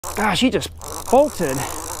Gosh, he just bolted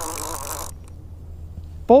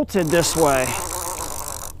this way.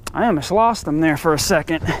 I almost lost him there for a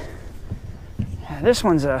second. This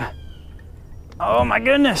one's a, oh my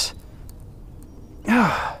goodness.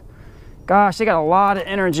 Gosh, they got a lot of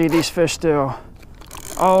energy, these fish do.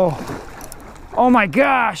 Oh my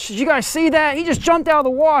gosh, did you guys see that? He just jumped out of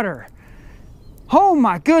the water. Oh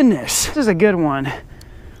my goodness. This is a good one.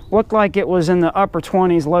 Looked like it was in the upper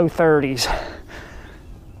 20s, low 30s.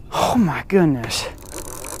 Oh my goodness.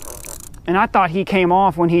 And I thought he came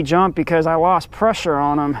off when he jumped because I lost pressure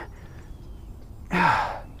on him.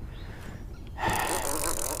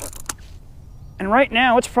 And right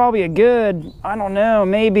now it's probably a good, I don't know,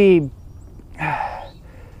 maybe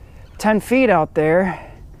 10 feet out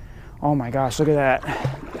there. Oh my gosh, look at that.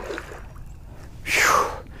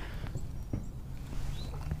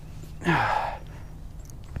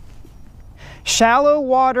 Shallow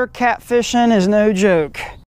water catfishing is no joke.